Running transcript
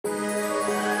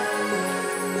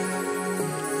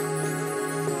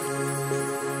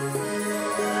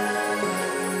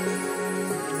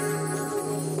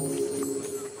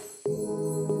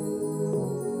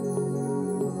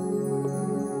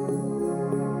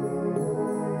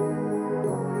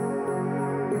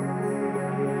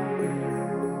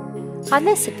On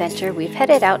this adventure, we've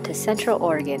headed out to Central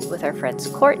Oregon with our friends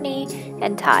Courtney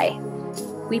and Ty.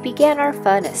 We began our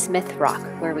fun at Smith Rock,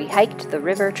 where we hiked the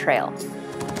river trail.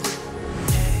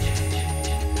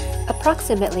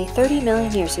 Approximately 30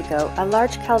 million years ago, a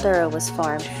large caldera was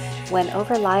formed when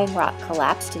overlying rock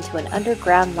collapsed into an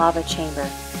underground lava chamber.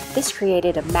 This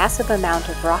created a massive amount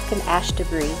of rock and ash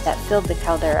debris that filled the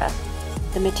caldera.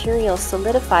 The material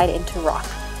solidified into rock,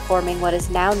 forming what is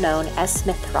now known as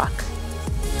Smith Rock.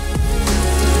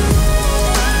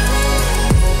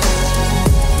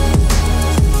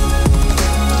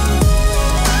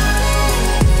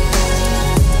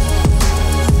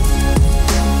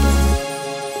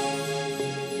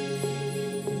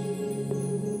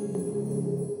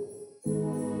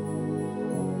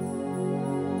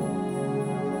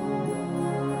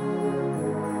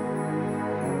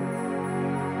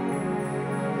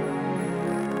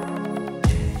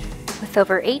 With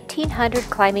over 1,800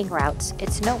 climbing routes,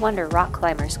 it's no wonder rock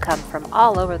climbers come from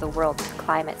all over the world to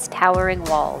climb its towering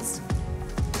walls.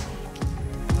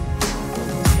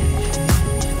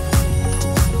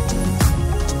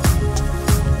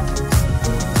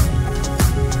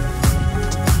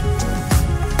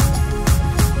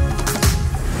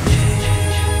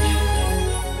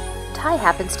 Ty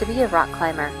happens to be a rock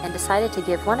climber and decided to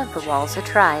give one of the walls a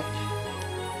try.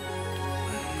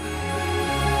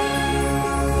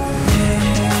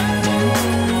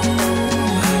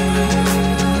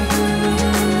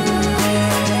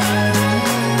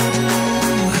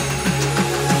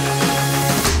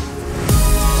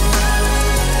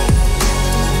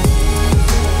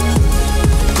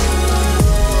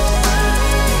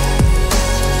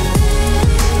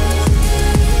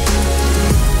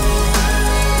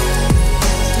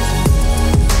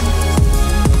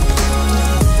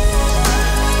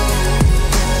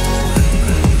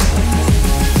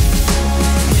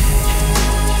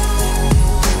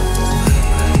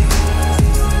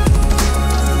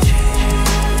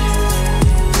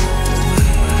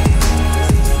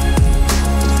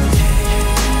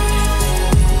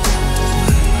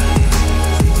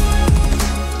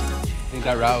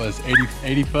 That route was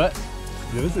 80 foot.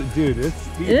 Dude, it's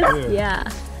steep. Yeah.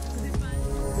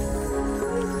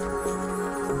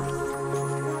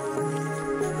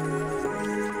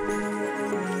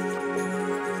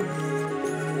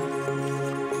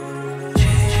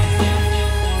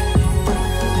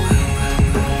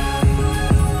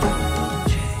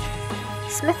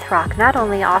 Smith Rock not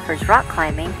only offers rock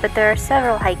climbing, but there are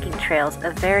several hiking trails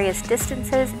of various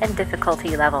distances and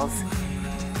difficulty levels.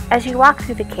 As you walk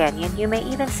through the canyon, you may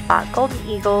even spot golden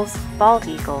eagles, bald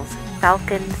eagles,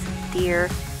 falcons, deer,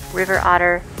 river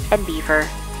otter, and beaver.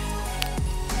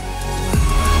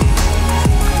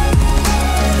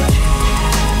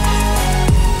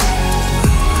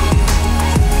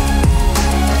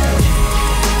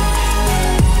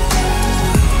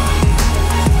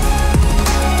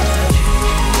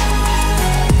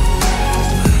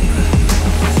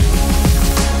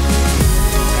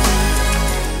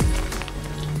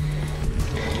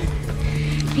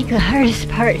 I think the hardest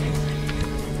part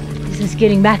is just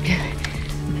getting back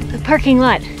to the parking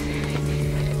lot.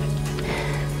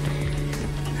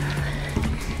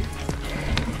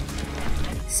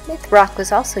 Smith Rock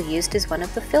was also used as one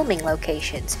of the filming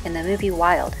locations in the movie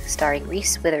Wild, starring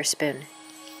Reese Witherspoon.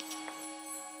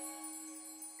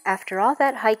 After all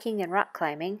that hiking and rock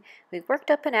climbing, we worked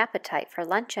up an appetite for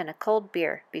lunch and a cold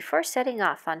beer before setting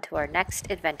off onto our next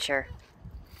adventure.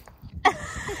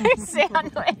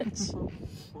 Sandwich.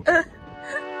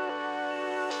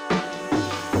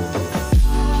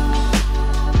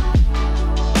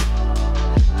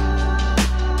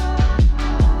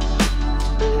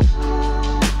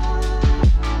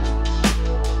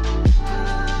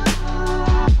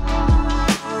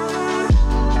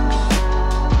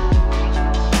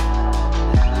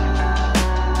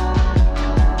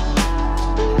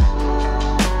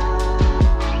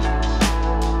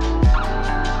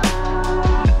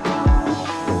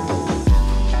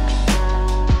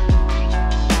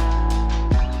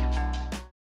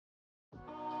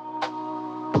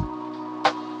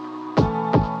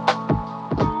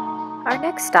 Our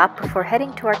next stop before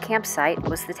heading to our campsite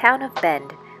was the town of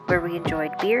Bend, where we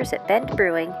enjoyed beers at Bend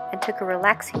Brewing and took a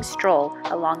relaxing stroll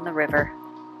along the river.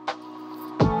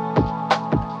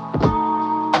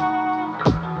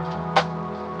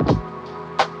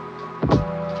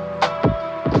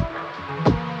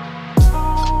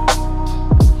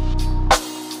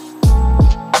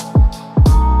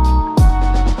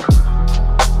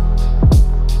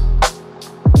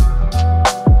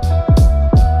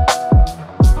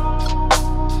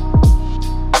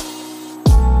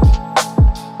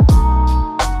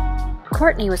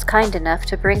 Courtney was kind enough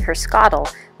to bring her scuttle,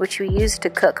 which we used to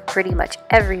cook pretty much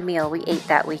every meal we ate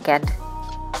that weekend.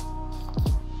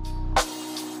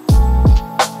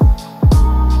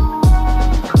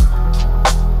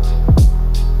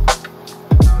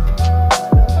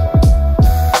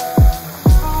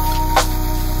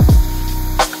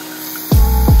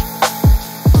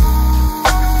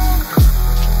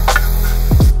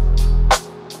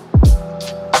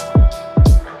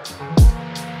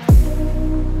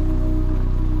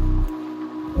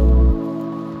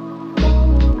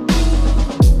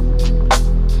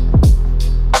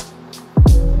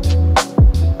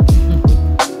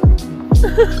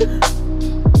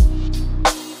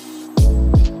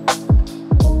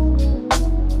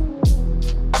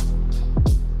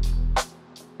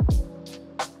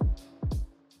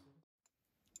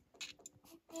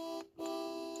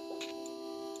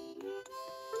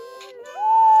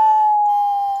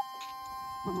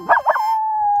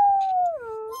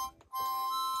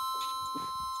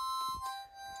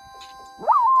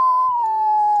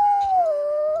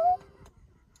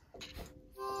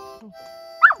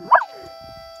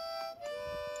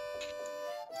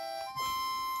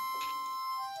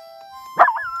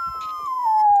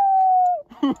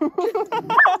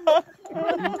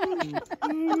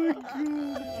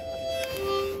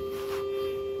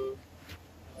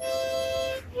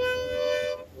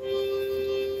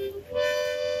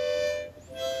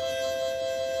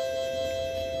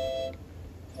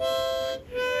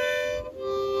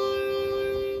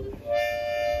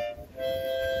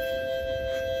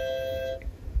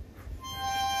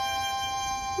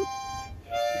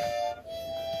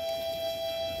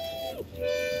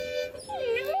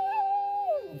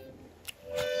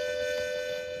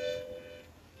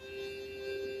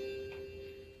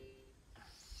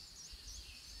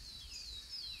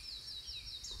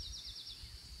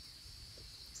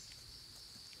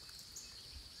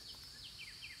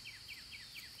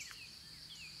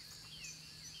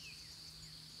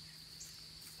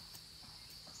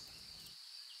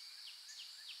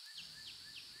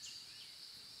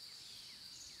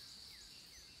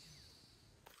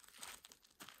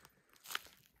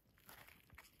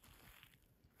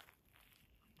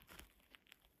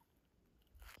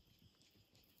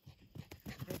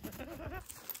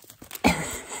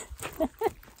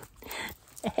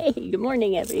 Hey, good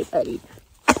morning, everybody.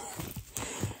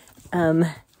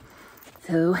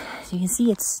 So as you can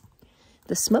see,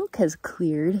 the smoke has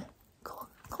cleared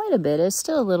quite a bit. There's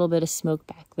still a little bit of smoke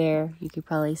back there, you could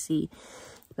probably see.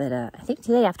 But I think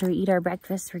today, after we eat our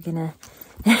breakfast, we're gonna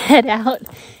head out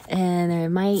and I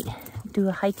might do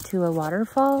a hike to a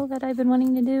waterfall that I've been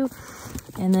wanting to do.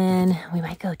 And then we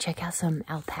might go check out some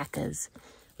alpacas.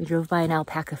 We drove by an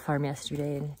alpaca farm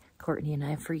yesterday and Courtney and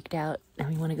I freaked out and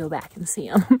we want to go back and see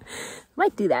them.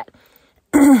 Might do that.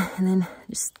 And then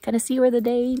just kind of see where the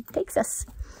day takes us.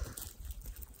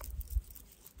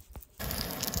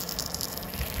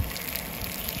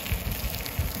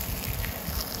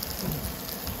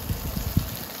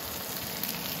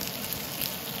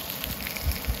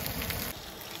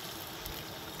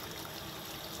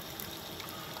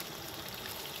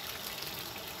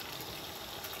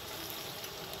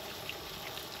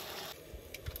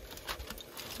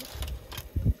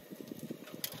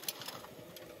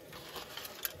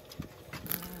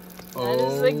 That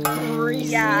is the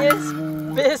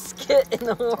greasiest biscuit in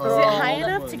the world. Is it high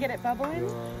enough to get it bubbling?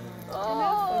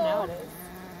 Oh, now it is.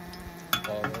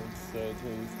 Oh, that's so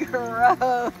tasty.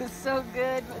 Gross. So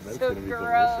good, but That's so gonna be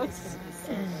gross.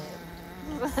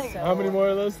 So How many more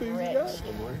of those things you got? rich.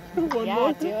 One more? One Yeah,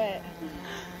 more? do it.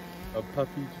 A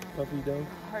puffy dough?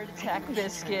 Heart attack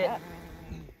biscuit.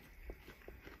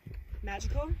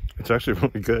 Magical? It's actually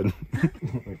really good.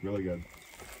 Like, really good.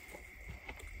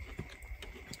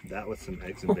 That with some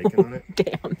eggs and bacon on it.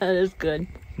 Damn, that is good.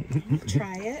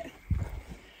 Try it.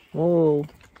 Whoa.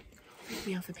 Make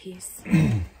me off a piece.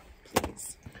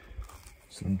 Please.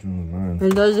 Something to learn.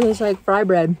 It does taste like fry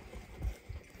bread.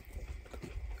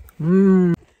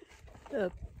 Mmm.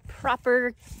 The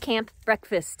proper camp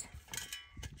breakfast.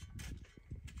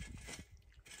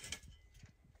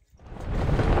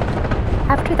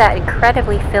 After that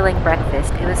incredibly filling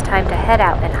breakfast, it was time to head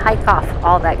out and hike off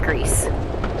all that grease.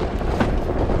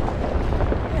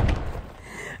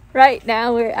 Right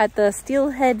now we're at the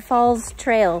Steelhead Falls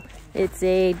Trail. It's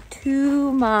a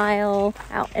 2-mile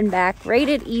out and back,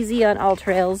 rated easy on all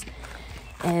trails.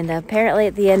 And apparently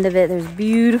at the end of it, there's a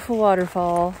beautiful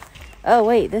waterfall. Oh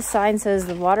wait, this sign says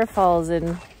the waterfall is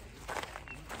in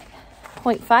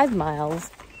 0.5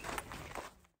 miles.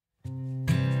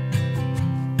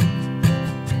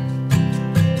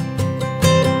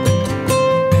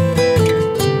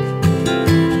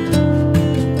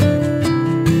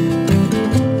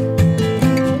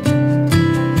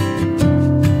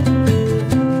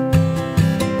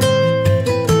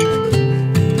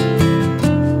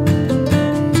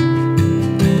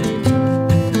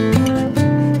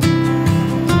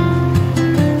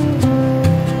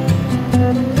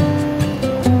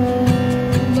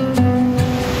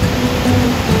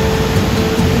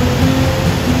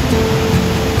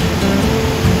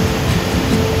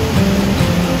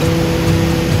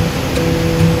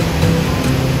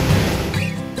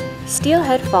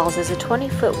 Steelhead Falls is a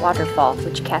 20-foot waterfall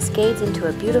which cascades into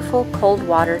a beautiful cold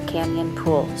water canyon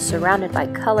pool surrounded by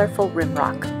colorful rim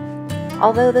rock.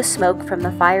 Although the smoke from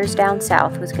the fires down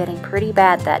south was getting pretty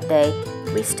bad that day,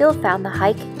 we still found the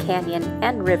hike, canyon,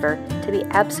 and river to be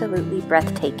absolutely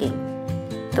breathtaking.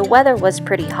 The weather was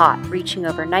pretty hot, reaching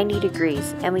over 90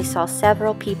 degrees, and we saw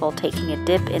several people taking a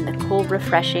dip in the cool,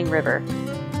 refreshing river.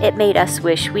 It made us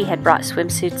wish we had brought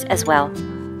swimsuits as well.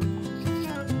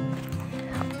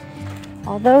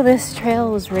 Although this trail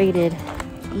was rated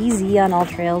easy on all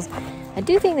trails, I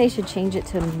do think they should change it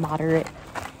to moderate.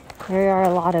 There are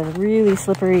a lot of really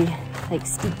slippery, like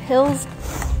steep hills,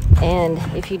 and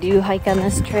if you do hike on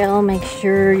this trail, make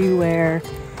sure you wear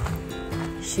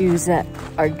shoes that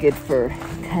are good for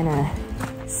kind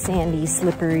of sandy,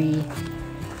 slippery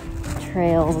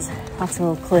trails, lots of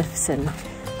little cliffs and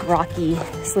rocky,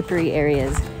 slippery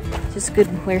areas. Just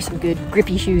wear some good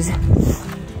grippy shoes.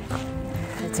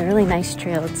 It's a really nice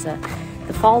trail.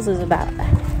 The falls is about a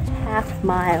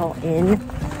half-mile in,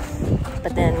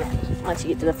 but then once you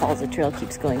get to the falls, the trail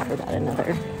keeps going for about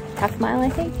another half-mile, I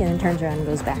think, and then turns around and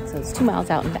goes back. So it's 2 miles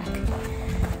out and back.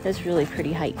 That's a really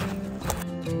pretty hike.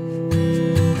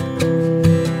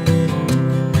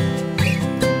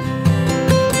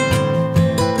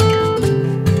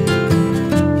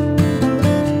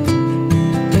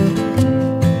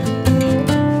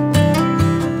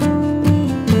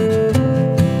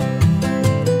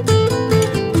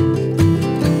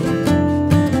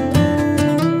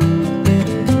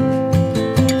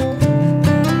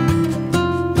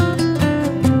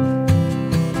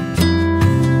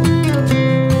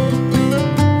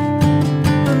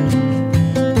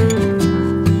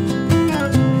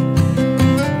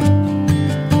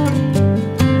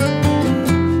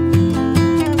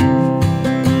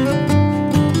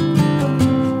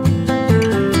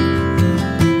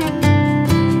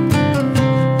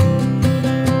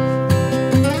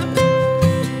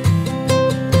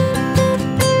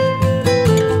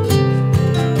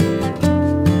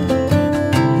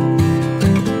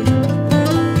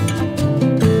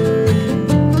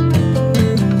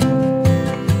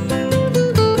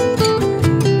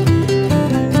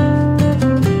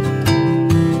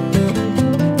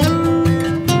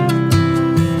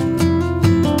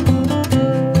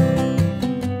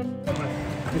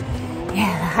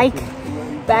 Hike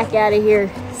back out of here.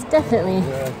 It's definitely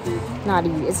not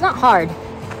easy. It's not hard,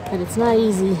 but it's not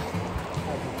easy.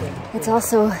 It's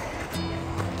also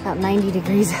about 90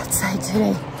 degrees outside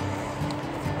today,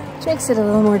 which makes it a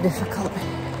little more difficult.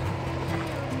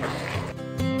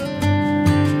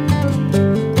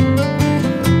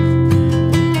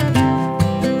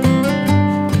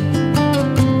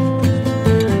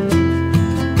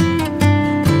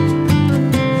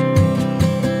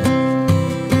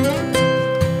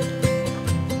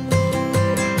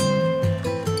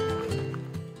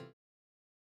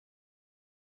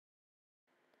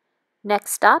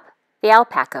 Next stop, the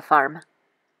Alpaca farm.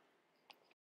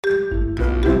 Doing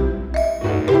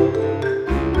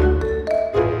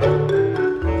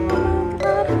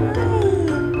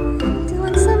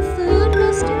some food,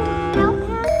 Mr.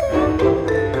 Alpaca?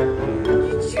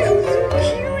 You're so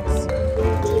cute.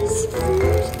 Do you see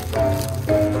food?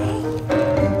 Hey.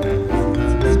 Some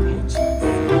scratches.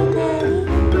 Hey, Daddy.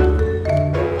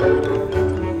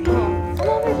 Come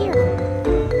over here.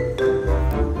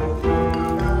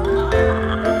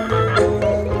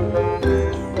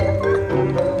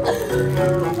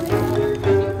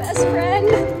 Your best friend.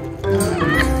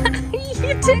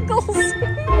 He tickles.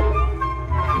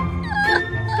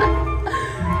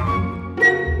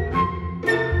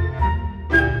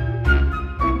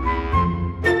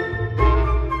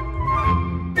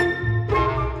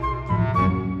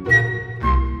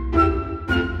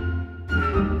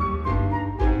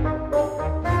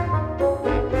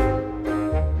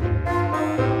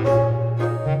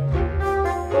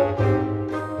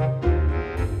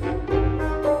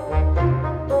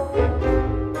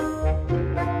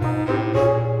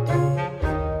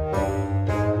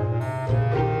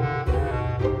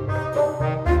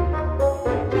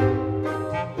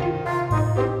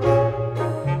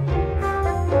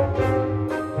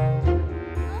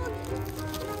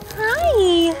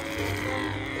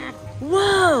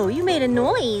 Whoa, you made a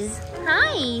noise.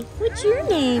 Hi, what's your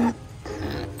name?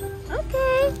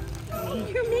 Okay.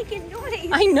 You're making noise.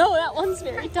 I know, that one's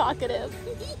very talkative.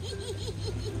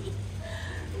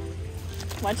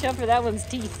 Watch out for that one's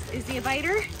teeth. Is he a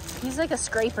biter? He's like a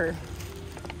scraper.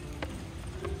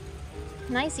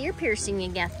 Nice ear piercing you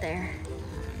got there.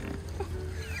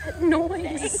 That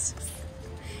noise.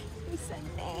 He said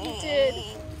thanks. You did.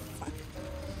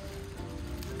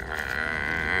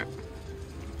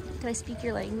 I speak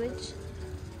your language?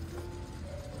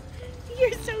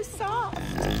 You're so soft.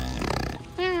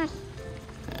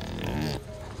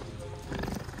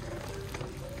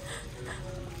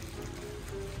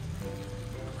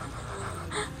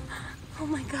 Oh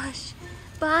my gosh.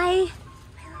 Bye.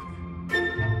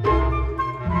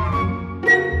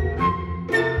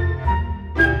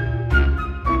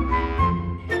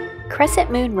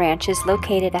 Crescent Moon Ranch is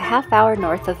located a half-hour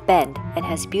north of Bend and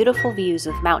has beautiful views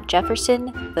of Mount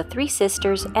Jefferson, the Three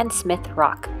Sisters, and Smith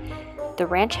Rock. The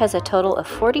ranch has a total of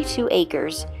 42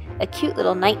 acres, a cute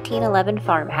little 1911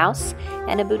 farmhouse,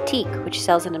 and a boutique which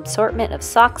sells an assortment of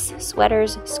socks,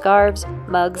 sweaters, scarves,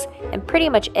 mugs, and pretty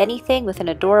much anything with an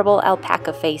adorable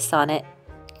alpaca face on it.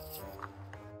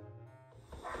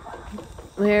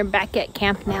 We're back at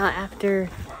camp now after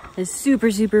a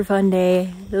super fun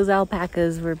day. Those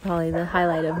alpacas were probably the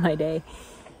highlight of my day.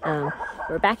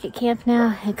 We're back at camp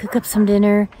now and cook up some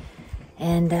dinner,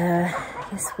 and I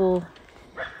guess we'll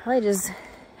probably just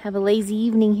have a lazy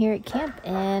evening here at camp,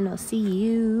 and we'll see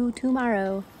you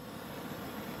tomorrow.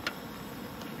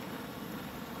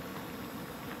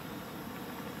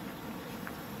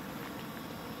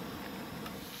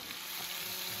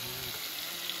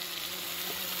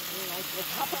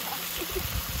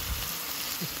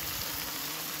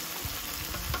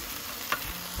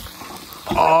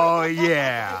 Oh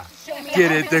yeah!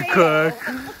 Get it to cook.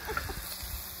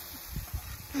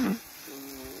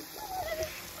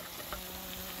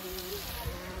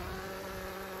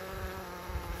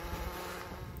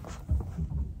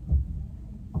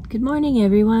 Good morning,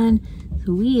 everyone.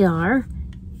 So we are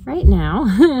right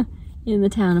now in the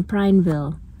town of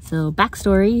Prineville. So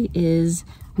backstory is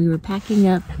we were packing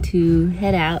up to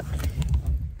head out,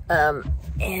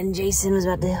 and Jason was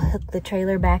about to hook the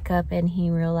trailer back up, and he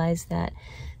realized that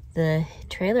the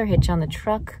trailer hitch on the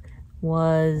truck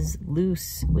was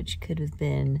loose, which could have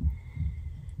been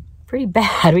pretty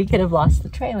bad. We could have lost the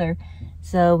trailer.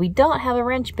 So we don't have a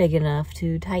wrench big enough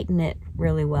to tighten it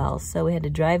really well. So we had to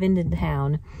drive into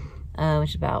town,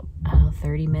 which is about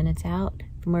 30 minutes out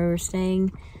from where we were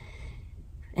staying.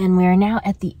 And we are now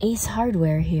at the Ace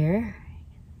Hardware here,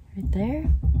 right there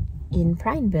in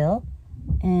Prineville.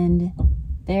 And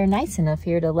they're nice enough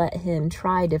here to let him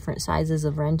try different sizes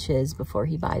of wrenches before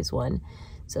he buys one.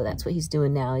 So that's what he's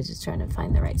doing now. He's just trying to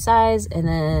find the right size, and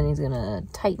then he's gonna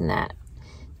tighten that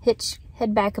hitch,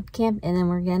 head back up camp, and then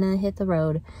we're gonna hit the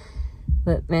road.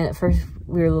 But man, at first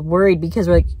we were worried because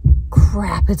we're like,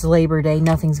 crap, it's Labor Day,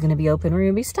 nothing's gonna be open, we're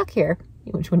gonna be stuck here,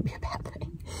 which wouldn't be a bad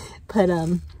thing. But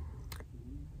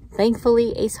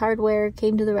thankfully Ace Hardware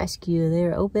came to the rescue.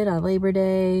 They're open on Labor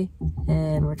Day,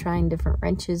 and we're trying different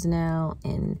wrenches now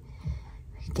and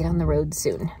get on the road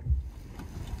soon.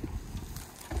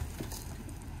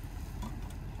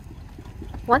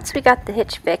 Once we got the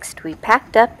hitch fixed, we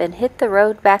packed up and hit the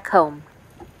road back home.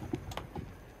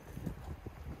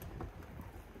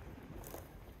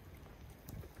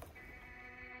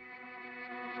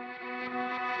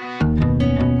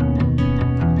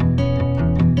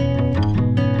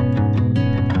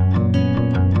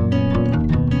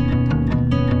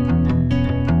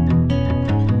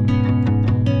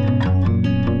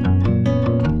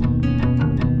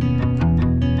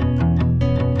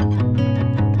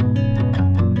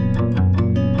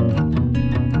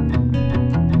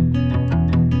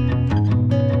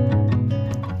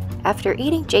 After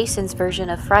eating Jason's version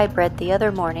of fry bread the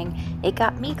other morning, it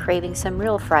got me craving some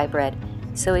real fry bread,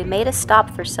 so we made a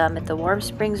stop for some at the Warm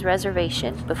Springs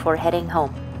Reservation before heading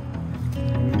home.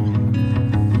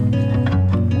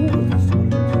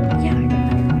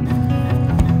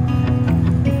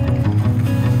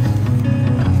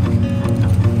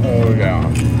 Oh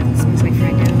yeah. Smells like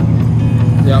fried dough.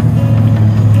 Yep.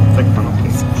 It's like funnel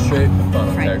cake. Straight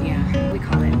funnel Fried, cake. yeah, we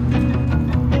call it.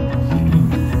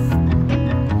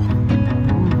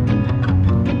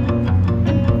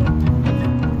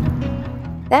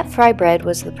 That fry bread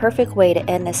was the perfect way to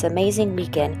end this amazing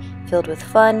weekend, filled with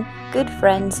fun, good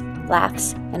friends,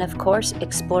 laughs, and of course,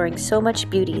 exploring so much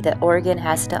beauty that Oregon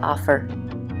has to offer.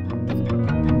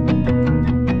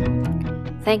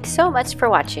 Thanks so much for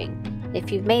watching.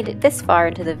 If you've made it this far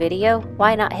into the video,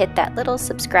 why not hit that little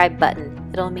subscribe button?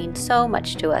 It'll mean so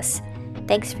much to us.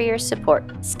 Thanks for your support.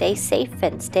 Stay safe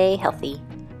and stay healthy.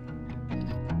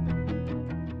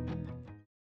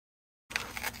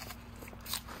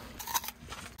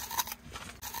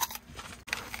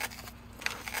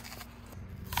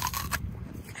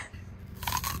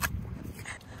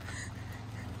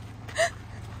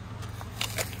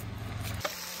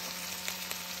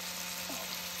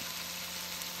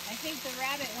 I think the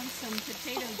rabbit wants some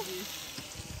potato juice.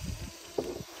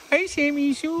 Hey,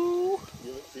 Sammy Sue. You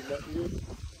want to see that?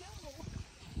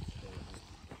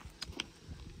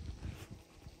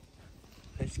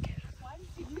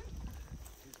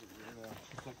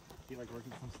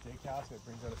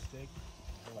 stick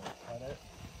and like cut it.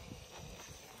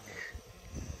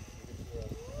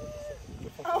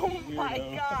 Oh my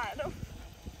god.